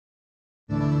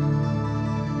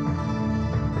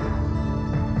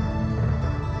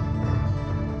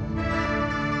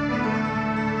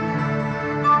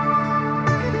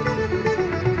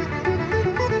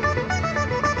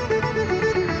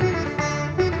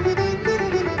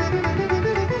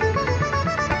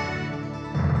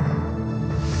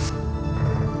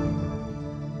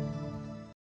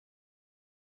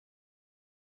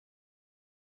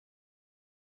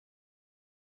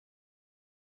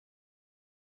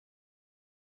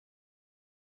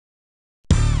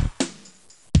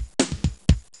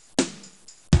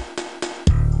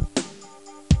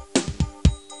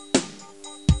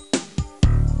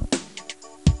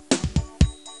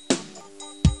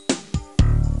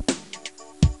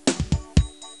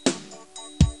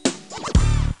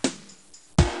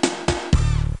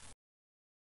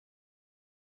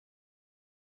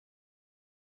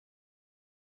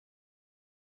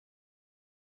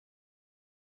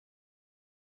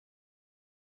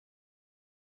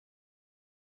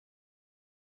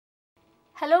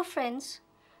Hello friends,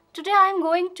 today I am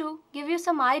going to give you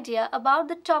some idea about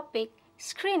the topic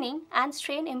screening and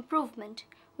strain improvement,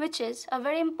 which is a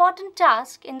very important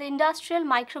task in the industrial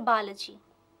microbiology.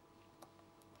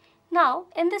 Now,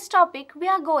 in this topic, we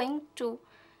are going to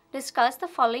discuss the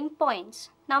following points.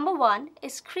 Number 1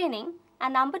 is screening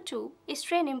and number 2 is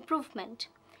strain improvement.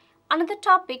 Under the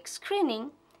topic screening,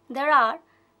 there are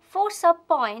 4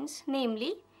 sub-points,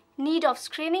 namely need of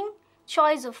screening,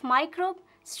 choice of microbe,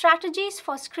 strategies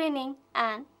for screening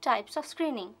and types of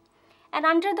screening. And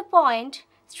under the point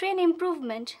strain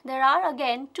improvement, there are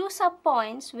again 2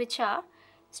 sub-points, which are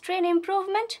strain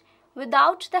improvement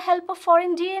without the help of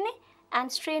foreign DNA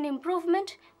and strain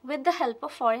improvement with the help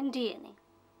of foreign DNA.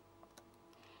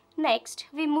 Next,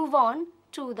 we move on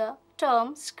to the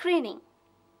term screening.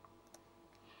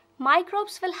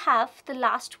 Microbes will have the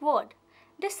last word.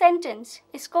 This sentence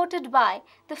is quoted by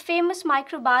the famous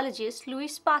microbiologist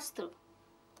Louis Pasteur.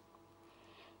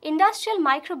 Industrial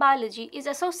microbiology is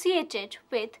associated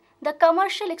with the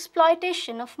commercial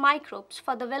exploitation of microbes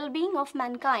for the well-being of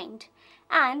mankind,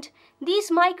 and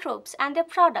these microbes and their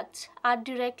products are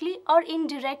directly or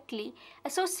indirectly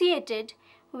associated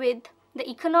with the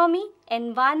economy,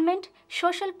 environment,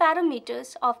 social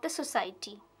parameters of the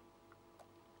society.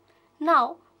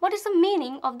 Now, what is the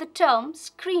meaning of the term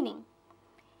screening?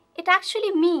 It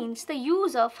actually means the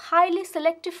use of highly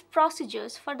selective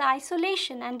procedures for the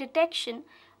isolation and detection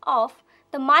of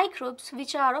the microbes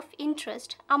which are of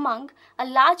interest among a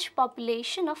large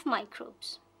population of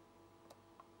microbes.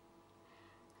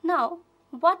 Now,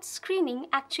 what screening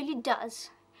actually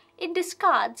does? It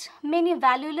discards many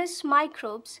valueless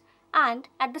microbes and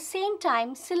at the same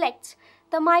time selects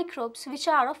the microbes which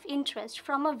are of interest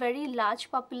from a very large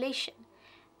population.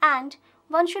 And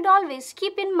one should always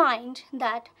keep in mind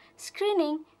that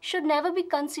screening should never be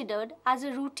considered as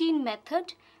a routine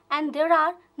method, and there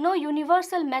are no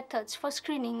universal methods for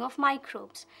screening of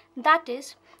microbes. That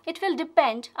is, it will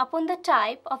depend upon the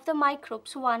type of the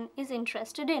microbes one is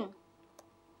interested in.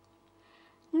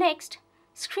 Next,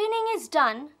 screening is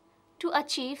done to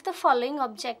achieve the following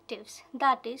objectives,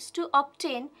 that is, to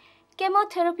obtain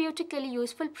chemotherapeutically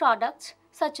useful products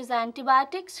such as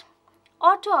antibiotics,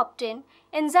 or to obtain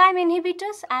enzyme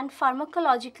inhibitors and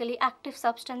pharmacologically active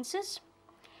substances,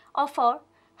 or for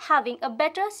having a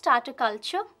better starter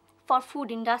culture for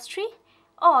food industry,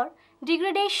 or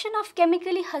degradation of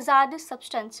chemically hazardous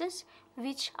substances,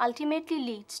 which ultimately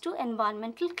leads to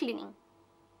environmental cleaning.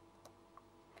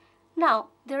 Now,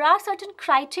 there are certain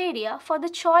criteria for the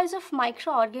choice of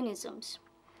microorganisms.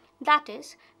 That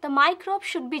is, the microbe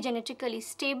should be genetically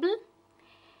stable,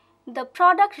 the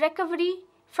product recovery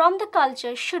from the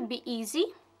culture should be easy,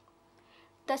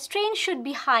 the strain should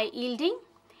be high yielding,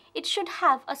 it should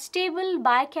have a stable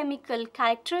biochemical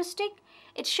characteristic,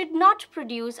 it should not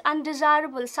produce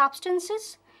undesirable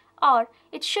substances, or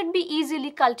it should be easily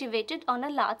cultivated on a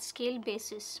large scale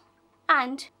basis.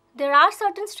 And there are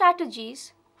certain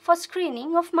strategies for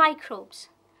screening of microbes.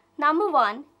 Number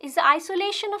 1 is the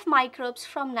isolation of microbes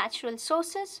from natural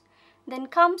sources, then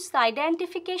comes the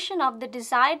identification of the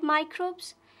desired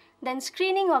microbes, then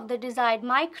screening of the desired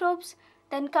microbes,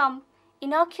 then come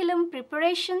inoculum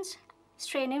preparations,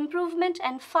 strain improvement,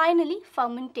 and finally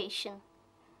fermentation.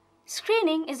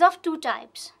 Screening is of 2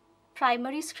 types,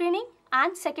 primary screening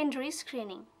and secondary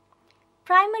screening.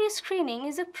 Primary screening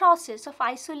is a process of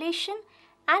isolation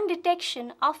and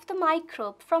detection of the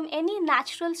microbe from any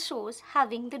natural source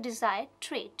having the desired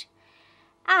trait.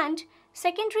 And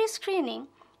secondary screening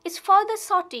is further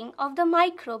sorting of the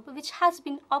microbe which has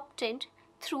been obtained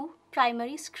through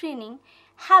primary screening,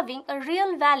 having a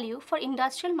real value for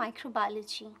industrial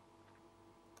microbiology.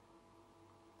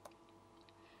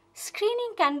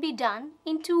 Screening can be done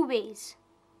in 2 ways.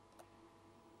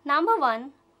 Number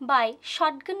 1, by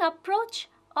shotgun approach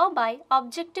or by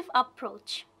objective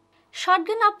approach.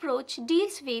 Shotgun approach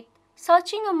deals with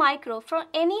searching a microbe from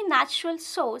any natural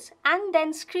source and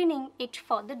then screening it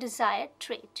for the desired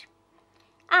trait.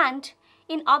 And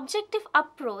in objective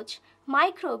approach,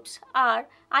 microbes are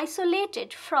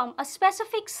isolated from a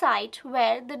specific site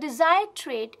where the desired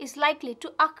trait is likely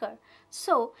to occur.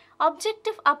 So,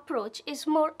 objective approach is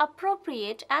more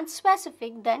appropriate and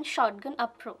specific than shotgun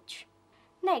approach.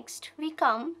 Next, we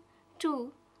come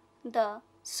to the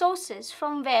sources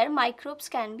from where microbes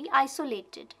can be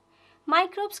isolated.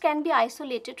 Microbes can be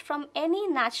isolated from any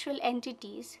natural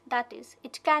entities, that is,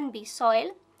 it can be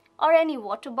soil or any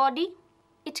water body,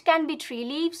 it can be tree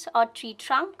leaves or tree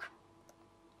trunk,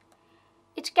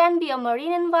 it can be a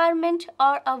marine environment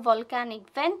or a volcanic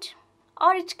vent,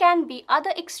 or it can be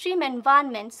other extreme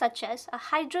environments such as a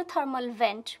hydrothermal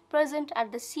vent present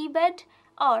at the seabed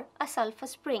or a sulfur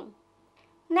spring.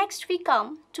 Next we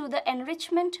come to the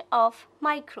enrichment of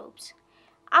microbes.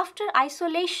 After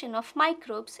isolation of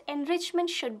microbes, enrichment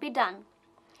should be done.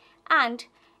 And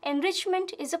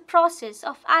enrichment is a process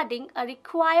of adding a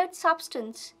required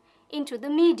substance into the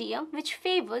medium which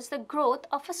favors the growth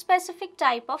of a specific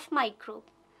type of microbe.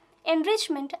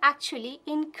 Enrichment actually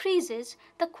increases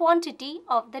the quantity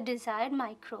of the desired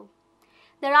microbe.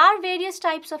 There are various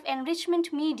types of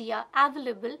enrichment media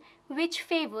available which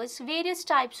favors various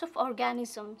types of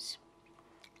organisms.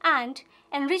 And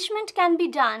enrichment can be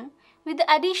done with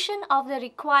the addition of the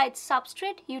required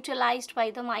substrate utilized by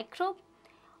the microbe,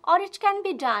 or it can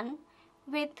be done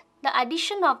with the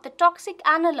addition of the toxic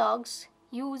analogues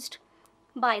used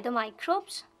by the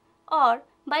microbes, or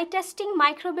by testing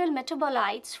microbial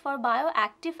metabolites for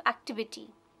bioactive activity.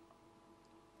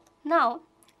 Now,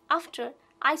 after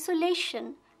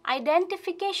isolation,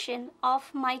 identification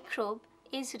of microbe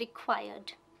is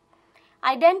required.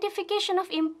 Identification of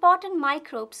important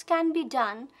microbes can be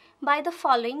done by the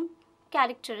following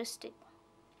characteristic.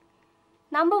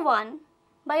 Number 1,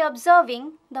 by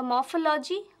observing the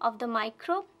morphology of the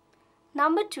microbe.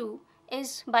 Number 2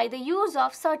 is by the use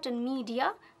of certain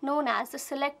media known as the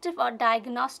selective or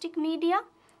diagnostic media.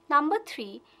 Number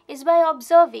 3 is by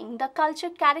observing the culture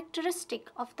characteristic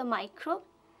of the microbe.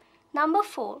 Number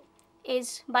 4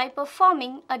 is by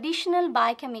performing additional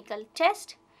biochemical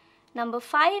test. Number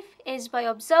 5 is by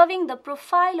observing the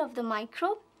profile of the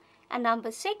microbe. And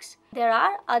number 6, there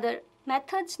are other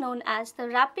methods known as the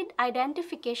rapid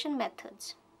identification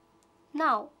methods.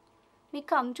 Now, we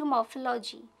come to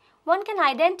morphology. One can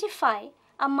identify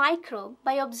a microbe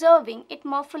by observing its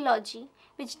morphology,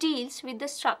 which deals with the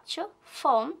structure,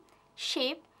 form,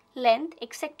 shape, length,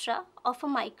 etc. of a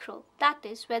microbe. That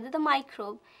is, whether the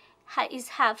microbe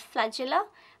have flagella,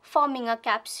 forming a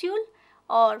capsule,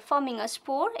 or forming a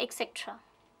spore, etc.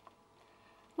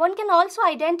 One can also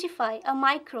identify a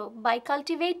microbe by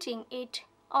cultivating it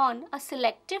on a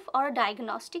selective or a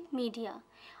diagnostic media.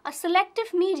 A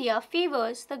selective media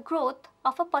favors the growth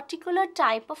of a particular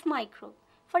type of microbe.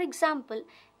 For example,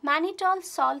 mannitol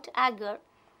salt agar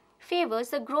favors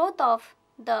the growth of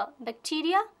the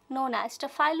bacteria known as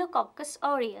Staphylococcus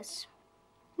aureus.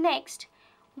 Next,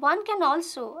 one can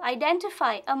also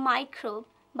identify a microbe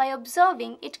by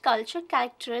observing its culture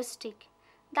characteristic,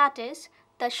 that is,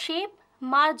 the shape,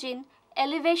 margin,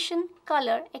 elevation,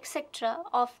 color, etc.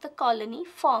 of the colony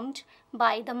formed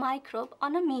by the microbe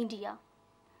on a media.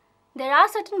 There are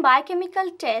certain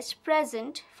biochemical tests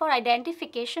present for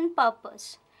identification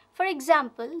purpose. For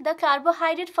example, the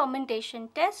carbohydrate fermentation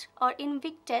test or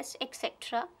INVIC test,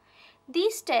 etc.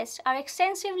 These tests are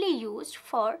extensively used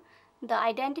for the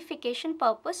identification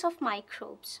purpose of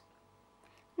microbes.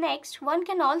 Next, one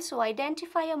can also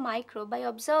identify a microbe by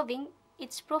observing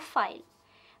its profile,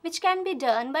 which can be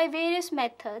done by various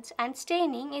methods, and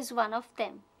staining is one of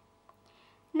them.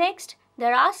 Next,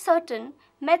 there are certain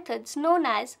methods known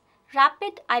as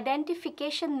rapid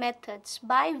identification methods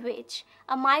by which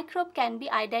a microbe can be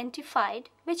identified,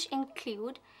 which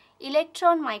include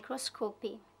electron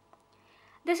microscopy.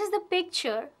 This is the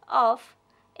picture of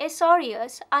S.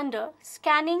 aureus under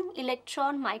scanning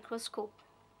electron microscope.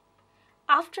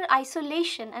 After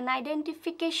isolation and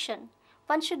identification,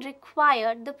 one should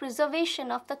require the preservation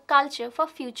of the culture for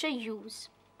future use.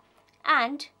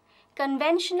 And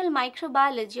conventional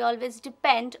microbiology always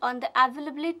depends on the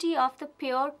availability of the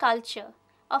pure culture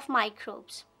of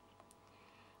microbes.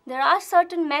 There are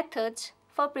certain methods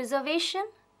for preservation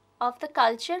of the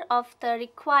culture of the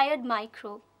required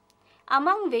microbe,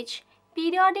 among which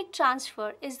periodic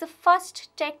transfer is the first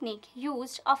technique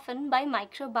used often by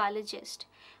microbiologists.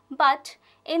 But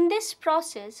in this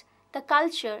process, the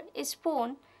culture is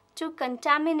prone to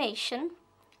contamination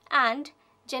and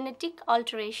genetic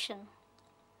alteration.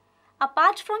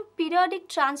 Apart from periodic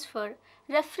transfer,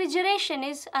 refrigeration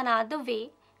is another way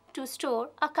to store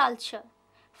a culture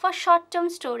for short-term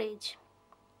storage.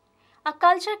 A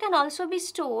culture can also be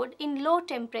stored in low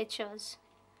temperatures,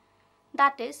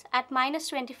 that is at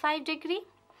 -25 degrees,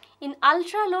 in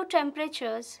ultra-low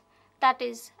temperatures, that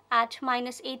is at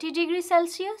 -80 degrees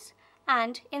Celsius,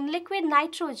 and in liquid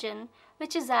nitrogen,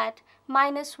 which is at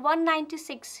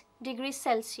 -196 degrees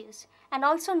Celsius, and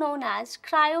also known as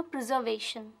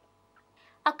cryopreservation.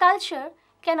 A culture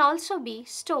can also be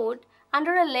stored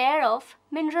under a layer of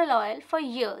mineral oil for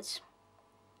years.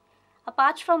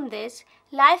 Apart from this,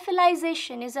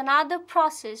 lyophilization is another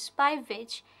process by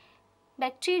which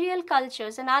bacterial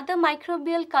cultures and other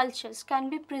microbial cultures can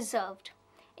be preserved.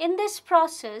 In this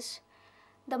process,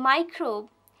 the microbe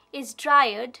is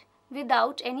dried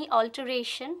without any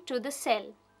alteration to the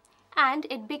cell, and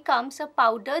it becomes a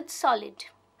powdered solid.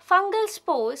 fungal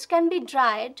spores can be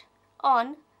dried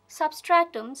on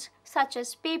substratums such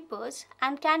as papers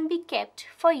and can be kept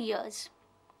for years.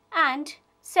 And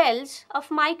cells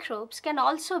of microbes can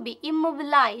also be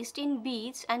immobilized in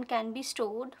beads and can be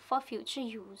stored for future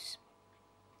use.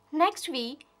 Next,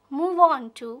 we move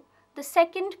on to the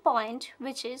second point,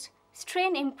 which is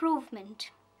strain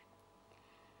improvement.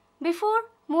 Before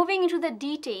moving into the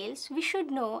details, we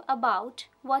should know about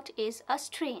what is a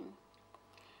strain.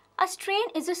 A strain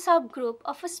is a subgroup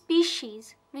of a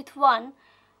species with one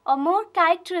or more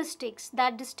characteristics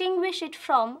that distinguish it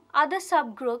from other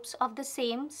subgroups of the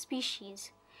same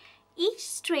species. Each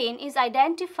strain is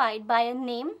identified by a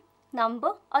name,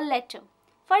 number, or letter.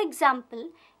 For example,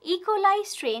 E. coli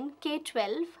strain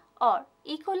K12 or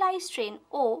E. coli strain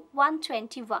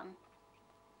O121.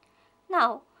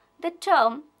 Now, the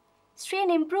term strain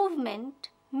improvement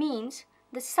means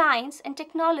the science and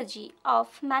technology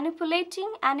of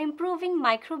manipulating and improving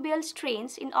microbial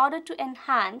strains in order to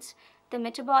enhance the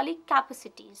metabolic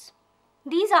capacities.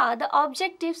 These are the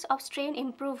objectives of strain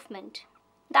improvement,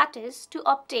 that is, to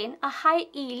obtain a high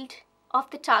yield of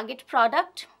the target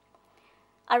product,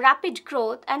 a rapid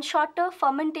growth and shorter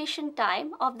fermentation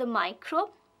time of the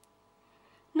microbe,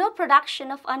 no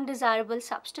production of undesirable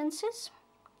substances,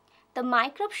 the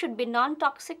microbe should be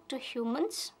non-toxic to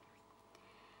humans,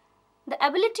 the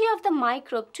ability of the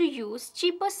microbe to use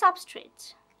cheaper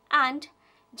substrates, and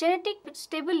genetic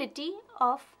stability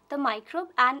of the microbe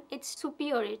and its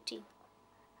superiority.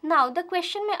 Now, the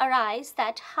question may arise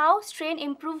that how strain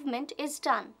improvement is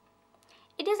done.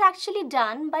 It is actually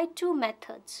done by two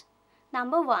methods.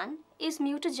 Number one is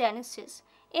mutagenesis,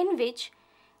 in which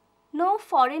no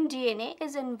foreign DNA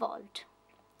is involved.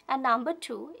 And number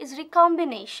two is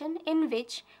recombination, in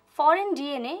which foreign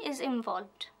DNA is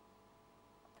involved.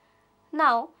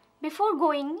 Now, before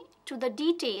going to the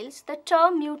details, the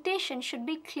term mutation should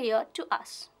be clear to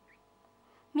us.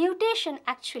 Mutation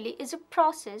actually is a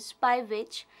process by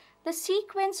which the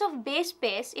sequence of base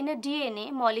pairs in a DNA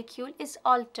molecule is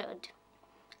altered.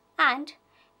 And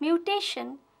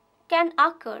mutation can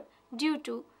occur due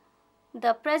to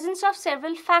the presence of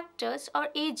several factors or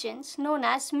agents known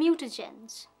as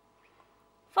mutagens.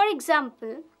 For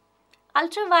example,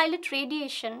 ultraviolet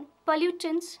radiation,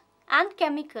 pollutants, and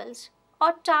chemicals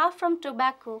or tar from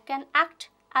tobacco can act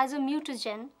as a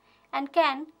mutagen and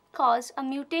can cause a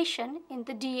mutation in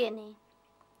the DNA.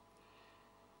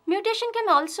 Mutation can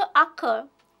also occur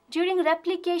during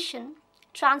replication,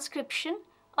 transcription,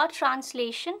 or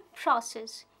translation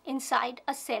process inside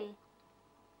a cell.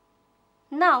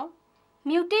 Now,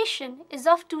 mutation is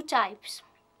of two types,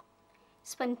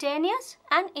 spontaneous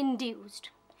and induced.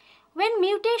 When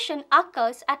mutation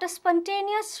occurs at a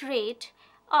spontaneous rate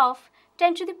of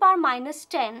 10 to the power minus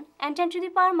 10 and 10 to the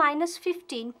power minus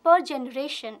 15 per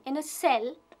generation in a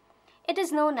cell, it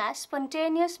is known as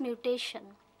spontaneous mutation.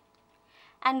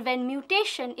 And when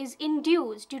mutation is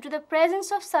induced due to the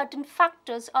presence of certain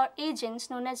factors or agents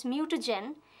known as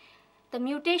mutagen, the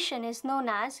mutation is known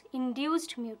as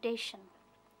induced mutation.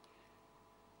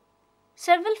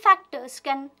 Several factors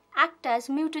can act as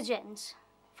mutagens.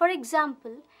 For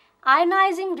example,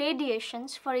 ionizing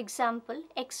radiations, for example,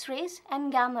 X-rays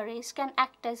and gamma rays, can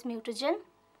act as mutagen.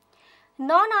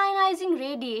 Non-ionizing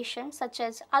radiation such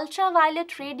as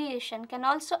ultraviolet radiation can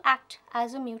also act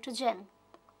as a mutagen.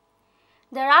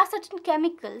 There are certain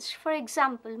chemicals, for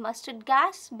example, mustard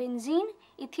gas, benzene,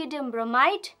 ethidium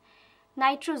bromide,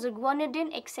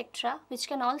 nitrozoguanidine, etc., which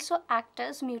can also act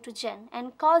as mutagen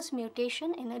and cause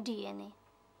mutation in a DNA.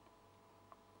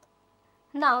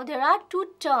 Now, there are two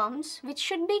terms which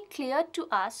should be clear to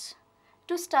us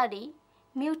to study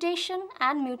mutation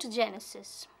and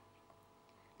mutagenesis.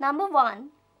 Number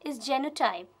one is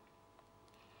genotype,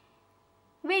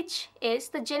 which is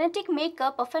the genetic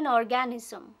makeup of an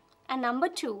organism. And number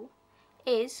two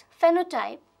is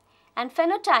phenotype, and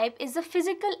phenotype is the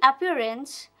physical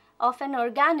appearance of an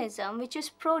organism which is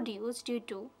produced due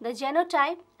to the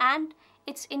genotype and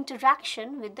its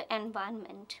interaction with the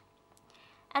environment.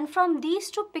 And from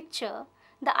these two pictures,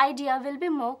 the idea will be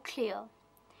more clear.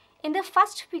 In the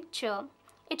first picture,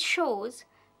 it shows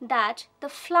that the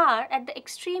flower at the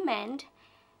extreme end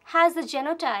has the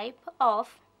genotype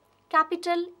of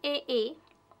capital AA,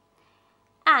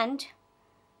 and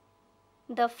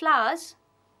the flowers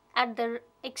at the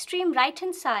extreme right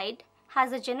hand side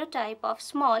has a genotype of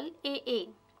small aa.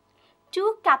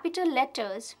 Two capital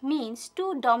letters means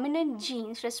two dominant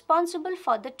genes responsible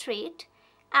for the trait,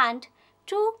 and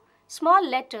two small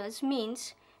letters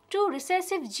means two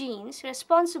recessive genes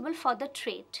responsible for the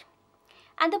trait.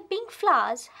 And the pink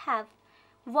flowers have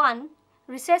one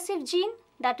recessive gene,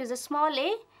 that is a small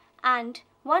a, and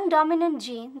one dominant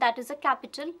gene, that is a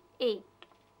capital A.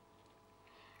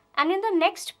 And in the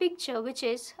next picture, which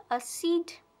is a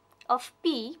seed of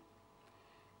pea,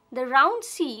 the round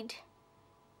seed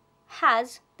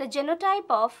has the genotype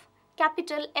of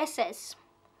capital SS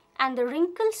and the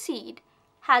wrinkle seed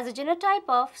has a genotype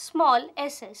of small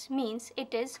ss, means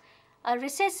it is a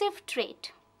recessive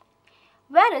trait.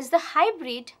 Whereas the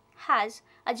hybrid has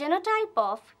a genotype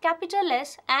of capital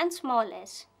S and small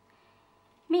s,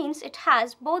 means it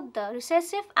has both the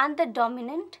recessive and the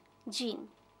dominant gene.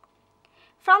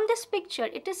 From this picture,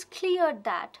 it is clear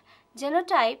that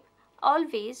genotype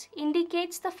always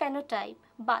indicates the phenotype,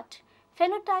 but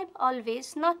phenotype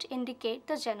always not indicate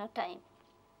the genotype.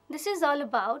 This is all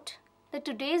about the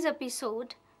today's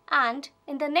episode, and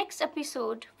in the next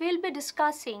episode, we'll be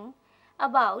discussing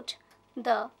about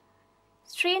the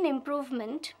strain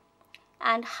improvement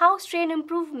and how strain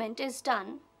improvement is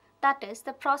done, that is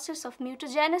the process of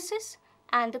mutagenesis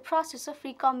and the process of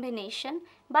recombination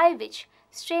by which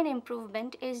strain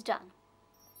improvement is done.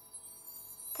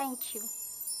 Thank you.